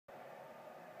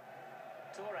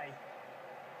Torre.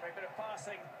 Great bit of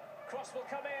passing. Cross will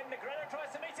come in. Negredo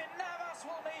tries to meet it. Navas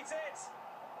will meet it.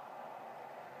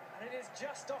 And it is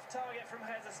just off target from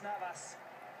Jesus Navas.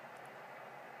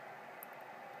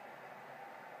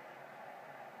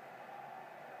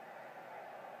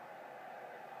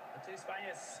 The two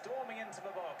Spaniards storming into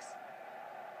the box.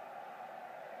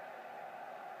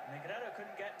 Negredo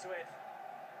couldn't get to it.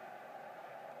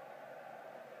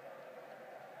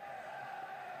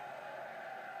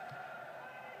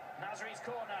 Nasri's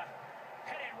corner,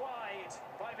 headed wide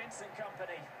by Vincent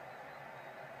Kompany.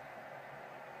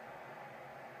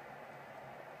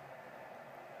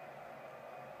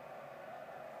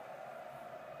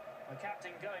 The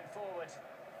captain going forward,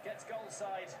 gets goal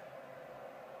side.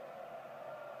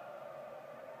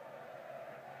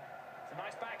 It's a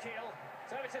nice back heel.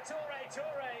 It's over to Torre.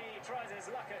 Torre tries his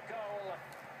luck at goal.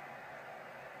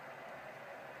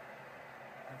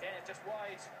 Again, it's just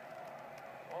wide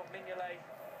of Mignolet.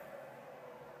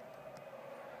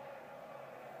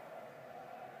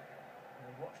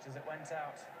 He watched as it went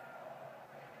out.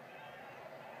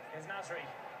 Here's Nasri.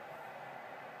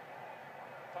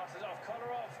 Passes off.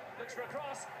 Kolarov looks for a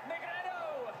cross.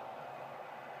 Negredo!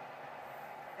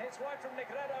 It's wide from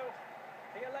Negredo.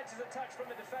 He alleges a touch from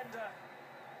the defender.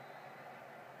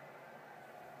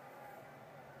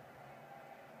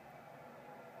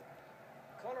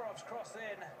 Kolarov's cross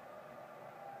in.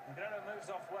 Negredo moves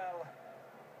off well.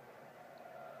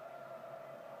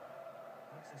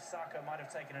 Looks as if Saka might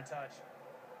have taken a touch.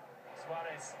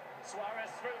 Suarez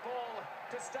through ball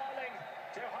to Sterling.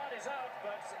 Joe Hart is out,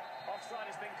 but offside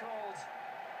has been called.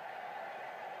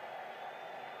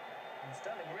 And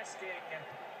Sterling risking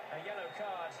a yellow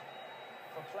card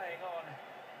for playing on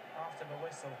after the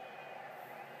whistle.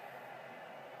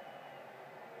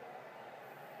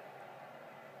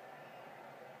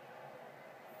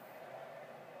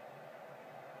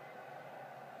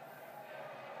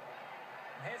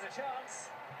 And here's a chance.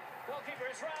 Goalkeeper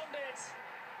is rounded.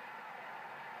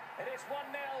 It is 1-0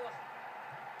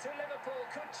 to Liverpool.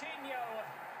 Coutinho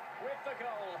with the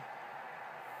goal.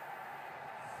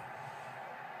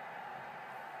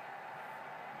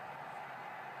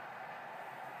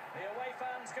 The away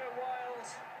fans go wild.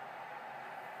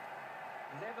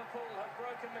 Liverpool have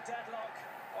broken the deadlock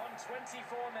on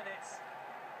 24 minutes.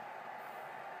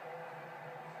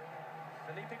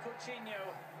 Felipe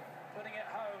Coutinho putting it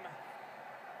home.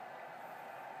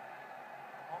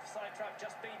 Offside trap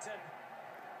just beaten.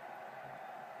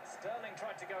 Sterling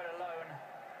tried to go it alone.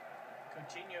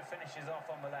 Coutinho finishes off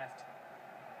on the left.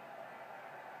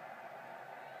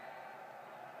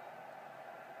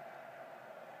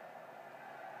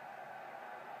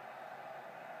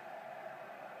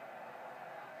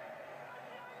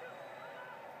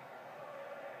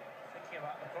 Thinking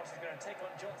about the cross, he's going to take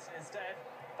on Johnson instead.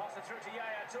 Pass it through to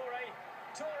Yaya Toure.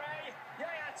 Toure!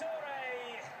 Yaya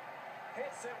Toure!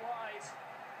 Hits it wide.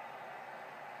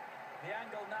 The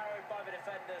angle narrowed by the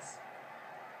defenders.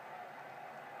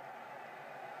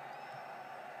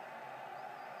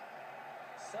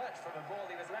 Search for the ball,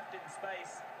 he was left in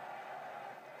space.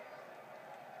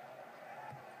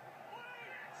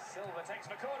 Silva takes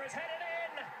the corner, it's headed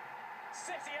in!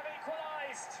 City have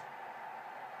equalised!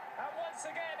 And once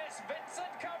again it's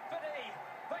Vincent Kompany,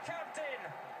 the captain!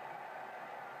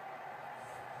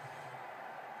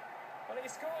 Well, he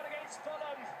scored against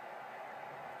Fulham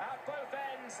at both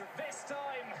ends. This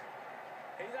time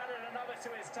he's added another to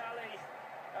his tally.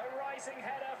 A rising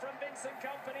header from Vincent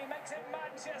Kompany makes it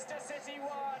Manchester City 1,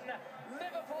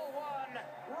 Liverpool 1,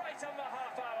 right on the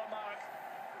half-hour mark.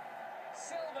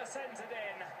 Silva sends it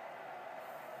in.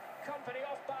 Kompany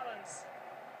off balance.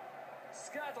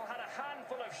 Skirtle had a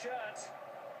handful of shirt,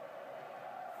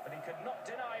 but he could not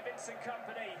deny Vincent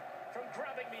Kompany from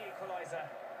grabbing the equaliser.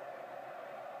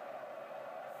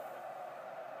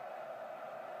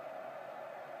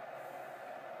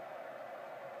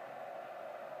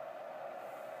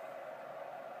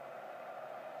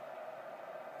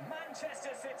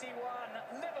 Manchester City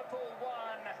 1, Liverpool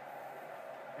 1.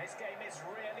 This game is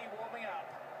really warming up.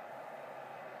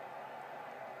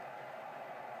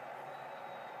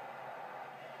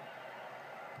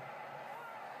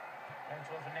 Going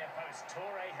towards the near post,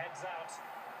 Torre heads out.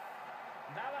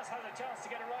 Navas has a chance to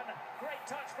get a run. Great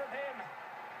touch from him.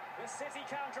 The City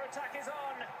counter-attack is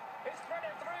on. It's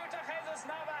threaded through to Jesus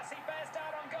Navas. He bears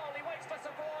down on goal. He waits for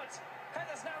support.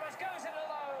 Jesus Navas goes it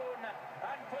alone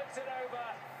and puts it over.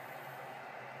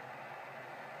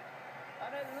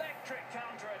 An electric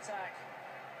counter-attack.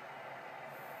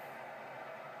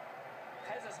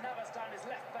 Jesus Navas down his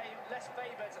less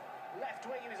favoured left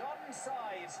wing. He was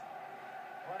onside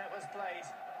when it was played.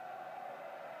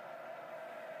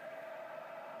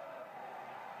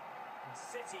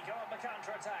 City go on the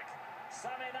counter-attack.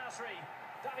 Samir Nasri.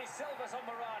 David Silva's on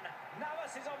the run.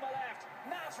 Navas is on the left.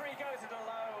 Nasri goes it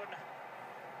alone.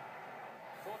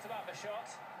 Thought about the shot.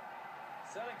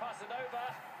 Sterling passed it over.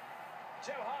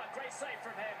 Joe Hart, great save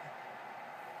from him.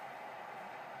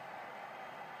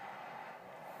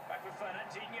 Back with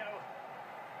Fernandinho.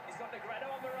 He's got Negredo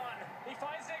on the run. He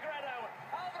finds Negredo.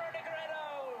 Alvaro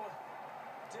Negredo!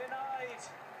 Denied.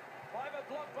 By the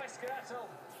block by Skirtle.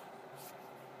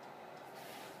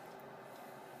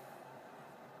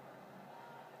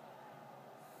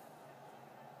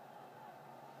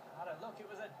 Had a look, it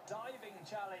was a diving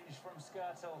challenge from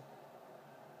Skirtle.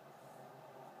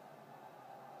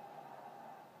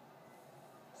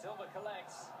 Silva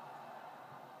collects.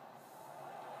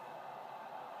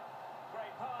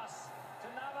 Great pass to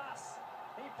Navas.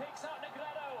 He picks out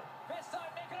Negredo. This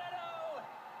time Negredo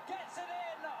gets it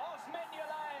in off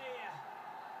Mignolet.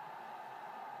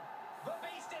 The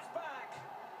beast is back.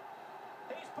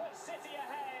 He's put City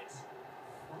ahead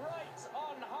right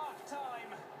on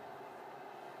half-time.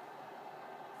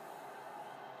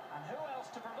 And who else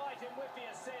to provide him with the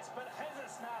assist but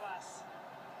Jesus Navas?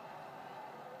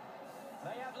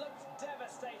 They have looked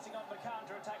devastating on the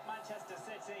counter-attack, Manchester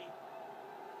City.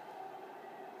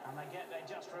 And they get their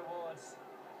just rewards.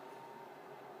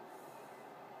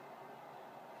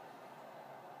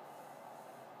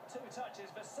 Two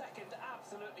touches, the second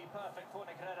absolutely perfect for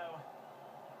Negredo.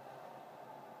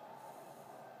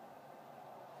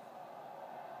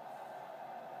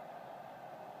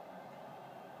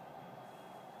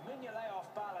 Mignolet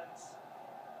off balance.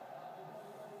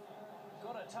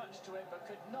 Got a touch to it, but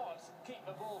could not keep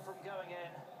the ball from going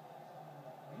in.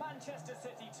 Manchester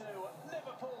City 2,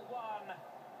 Liverpool 1.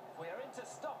 We are into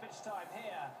stoppage time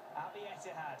here at the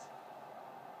Etihad.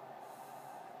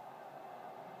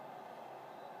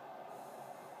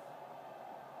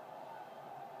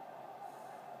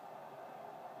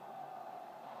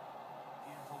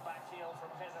 Beautiful back heel from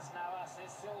Jesus Navas.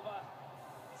 Is Silva.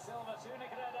 Silva to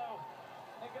Negredo.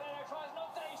 Negredo tries an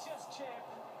audacious chip.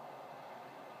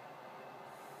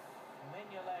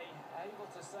 Mignolet able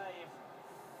to save.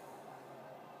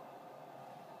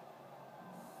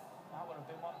 That would have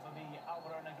been one for the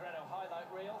Alvaro Negredo highlight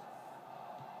reel.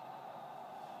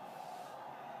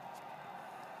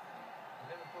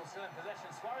 Liverpool still in possession.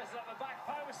 Suarez is at the back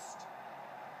post.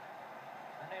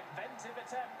 An inventive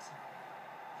attempt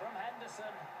from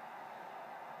Henderson.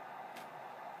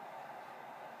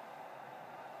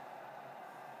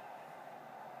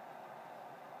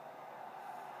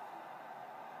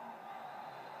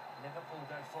 Liverpool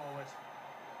go forward.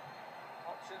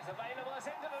 Options available. It's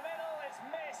into the middle. It's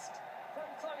missed from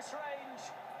close range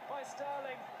by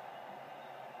Sterling.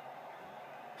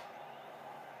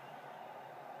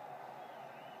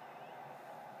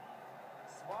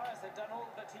 Suarez had done all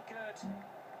that he could.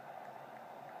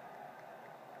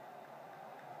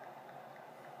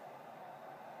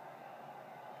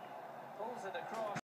 Pulls it across.